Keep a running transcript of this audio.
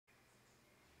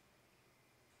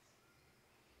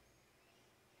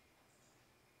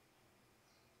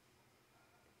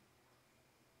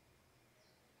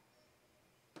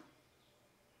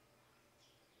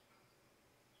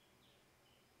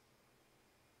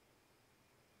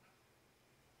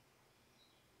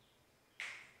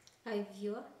Hi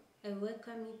viewer, I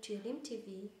welcome you to Elim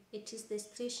TV. It is the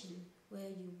station where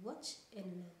you watch and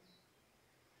learn.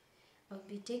 I'll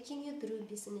be taking you through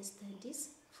business studies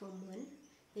from 1,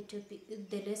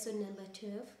 the lesson number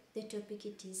 12. The topic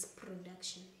it is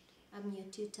production. I'm your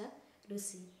tutor,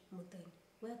 Lucy Muthoni.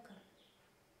 Welcome.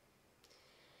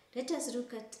 Let us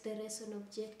look at the lesson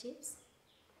objectives.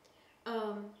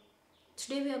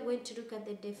 Today we are going to look at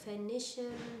the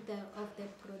definition of the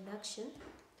production,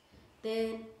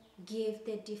 then give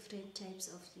the different types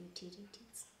of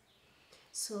utilities.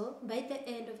 So by the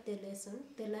end of the lesson,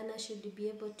 the learner should be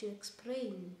able to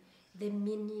explain the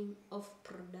meaning of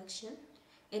production,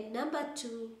 and number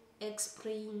 2,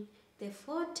 explain the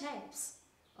 4 types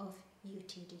of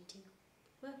utility.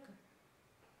 Welcome.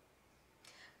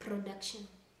 Production.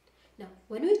 Now,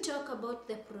 when we talk about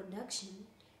the production,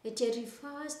 it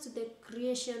refers to the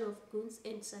creation of goods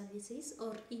and services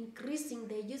or increasing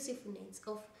the usefulness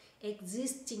of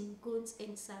existing goods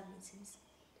and services.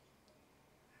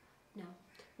 Now,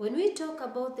 when we talk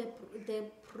about the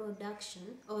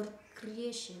production or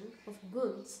creation of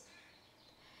goods,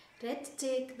 let's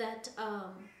take that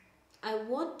a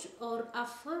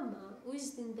farmer who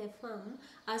is in the farm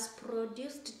has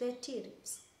produced the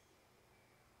tariffs.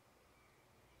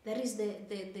 That is the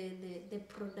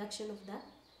production of that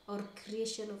or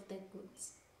creation of the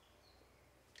goods.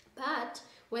 But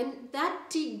when that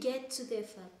tea gets to the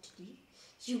factory,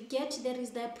 there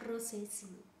is that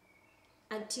processing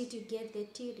until you get the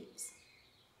tea leaves,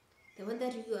 the one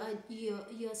that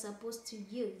you are supposed to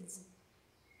use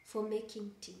for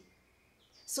making tea.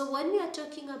 So when we are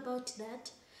talking about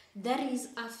that, that is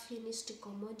a finished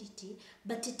commodity,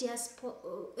 but it has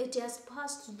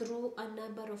passed through a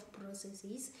number of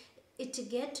processes. It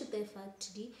get to the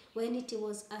factory when it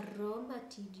was a raw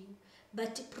material,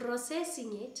 but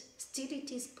processing it, still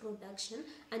it is production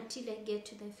until I get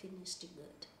to the finished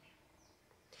good.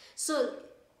 So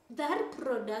that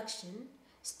production,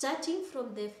 starting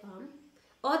from the farm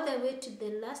all the way to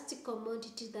the last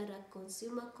commodity that a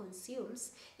consumer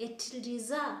consumes, it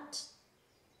results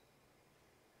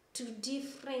to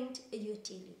different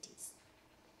utilities.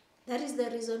 That is the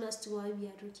reason as to why we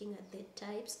are looking at the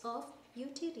types of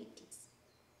utilities.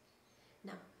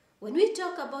 Now, when we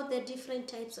talk about the different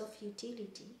types of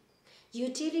utility,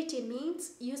 utility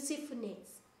means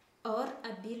usefulness or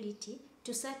ability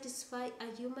to satisfy a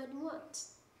human want.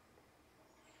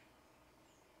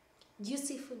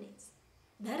 Usefulness,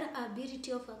 that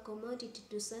ability of a commodity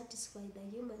to satisfy the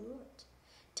human want.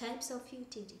 Types of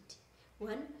utility.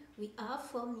 1, we have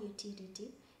form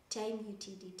utility, time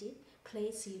utility,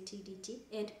 place utility,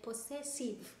 and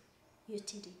possessive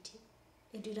utility.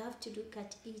 And you'll have to look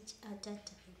at each at a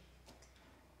time.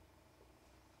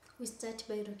 We start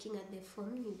by looking at the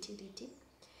form utility.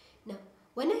 Now,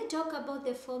 when I talk about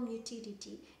the form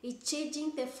utility, it's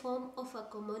changing the form of a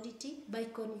commodity by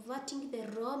converting the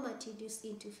raw materials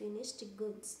into finished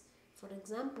goods. For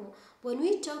example, when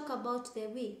we talk about the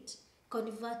wheat,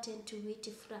 converted to wheat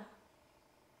flour.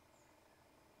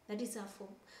 That is a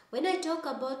form. When I talk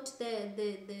about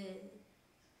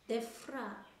the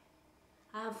flour,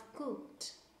 I have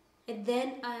cooked, and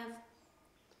then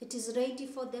it is ready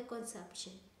for the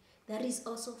consumption. That is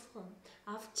also form.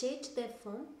 I have changed the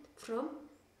form from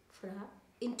flour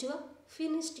into a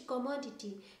finished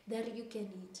commodity that you can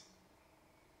eat.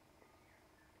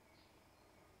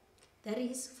 That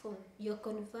is form. You're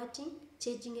converting,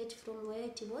 changing it from where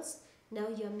it was, now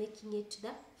you're making it to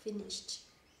the finished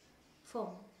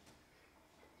form.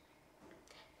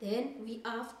 Then we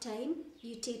have time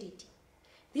utility.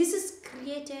 This is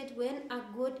created when a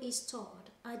good is stored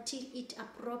until it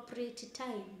appropriate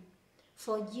time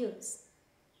for use.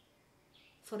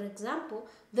 For example,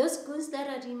 those goods that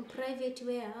are in private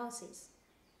warehouses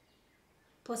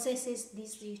possesses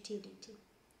this utility.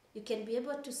 You can be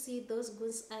able to see those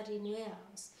goods are in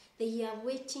warehouse. They are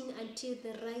waiting until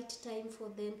the right time for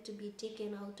them to be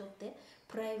taken out of the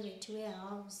private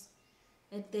warehouse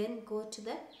and then go to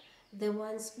the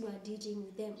ones who are dealing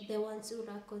with them, the ones who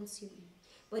are consuming.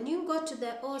 When you go to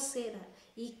the wholesaler,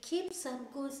 he keeps some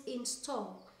goods in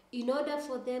store in order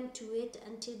for them to wait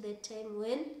until the time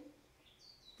when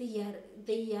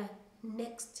they are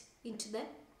next into the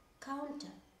counter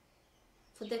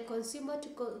for the consumer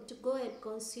to go and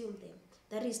consume them.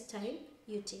 That is time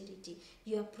utility.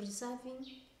 You are preserving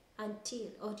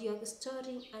until, or you are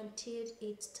storing until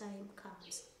its time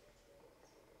comes.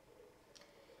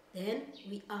 Then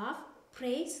we have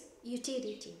place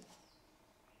utility.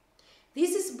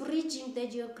 This is bridging the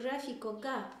geographical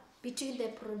gap between the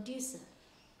producer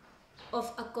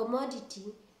of a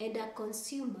commodity and a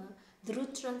consumer through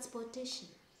transportation.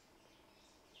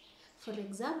 For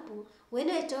example, when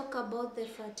I talk about the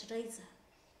fertilizer,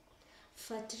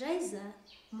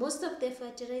 most of the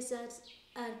fertilizers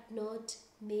are not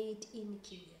made in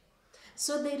Kenya.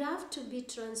 So they have to be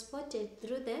transported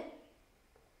through the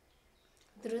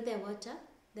water,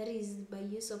 that is by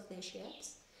use of the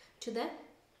ships, to the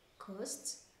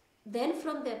coasts. Then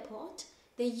from the port,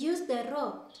 they use the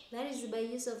road, that is by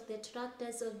use of the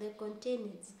tractors of the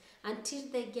containers, until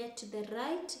they get to the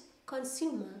right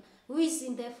consumer who is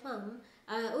in the farm,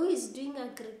 who is doing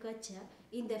agriculture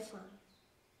in the farm.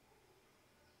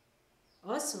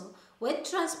 Also, when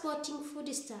transporting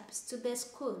foodstuffs to the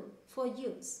school for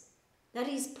use, that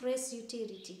is press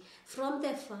utility, from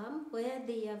the farm where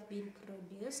they have been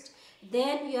produced,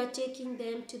 then you are taking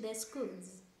them to the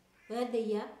schools where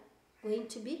they are going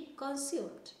to be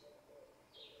consumed.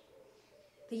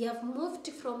 They have moved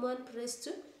from one place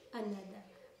to another,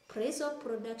 place of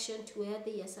production to where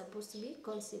they are supposed to be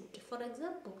consumed. For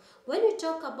example, when we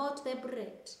talk about the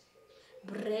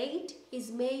bread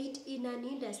is made in an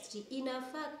industry, in a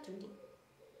factory.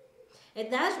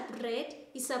 And that bread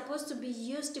is supposed to be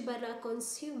used by a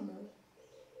consumer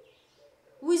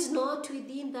who is not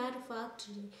within that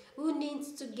factory, who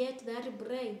needs to get that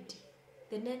bread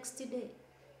the next day.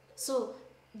 So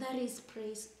that is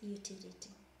price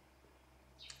utility.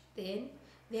 Then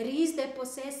there is the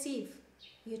possessive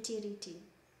utility.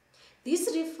 This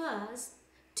refers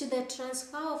to the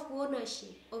transfer of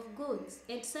ownership of goods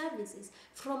and services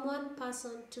from one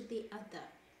person to the other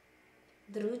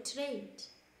through trade.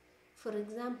 For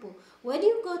example, when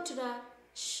you go to the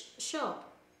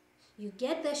shop, you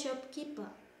get the shopkeeper.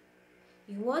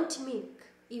 You want milk,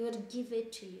 he will give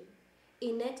it to you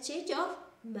in exchange of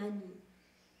money.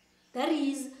 That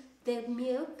is, the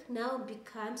milk now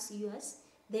becomes yours.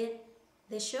 Then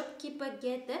the shopkeeper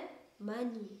gets the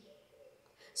money.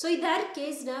 So in that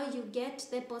case, now you get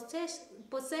the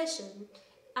possession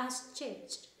as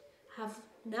changed. Have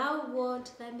now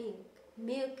want the milk.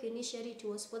 Milk initially it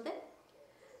was for the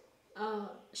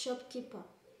shopkeeper.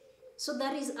 So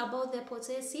that is about the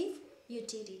possessive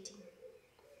utility.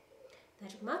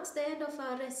 That marks the end of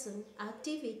our lesson.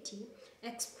 Activity.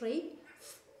 Explain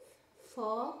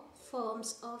 4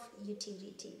 forms of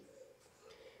utility.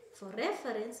 For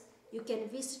reference, you can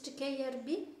visit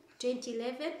KRB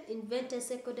 2011 Inventor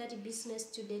Secondary Business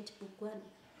Student Book 1,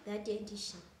 that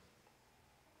edition.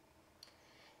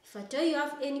 If at all you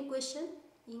have any question,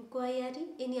 inquiry,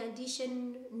 any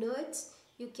additional notes,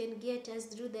 you can get us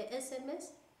through the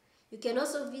SMS. You can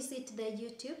also visit the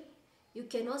YouTube. You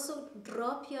can also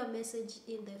drop your message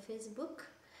in the Facebook.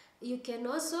 You can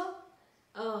also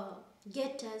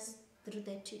get us through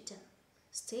the Twitter.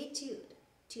 Stay tuned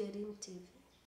to Turing TV.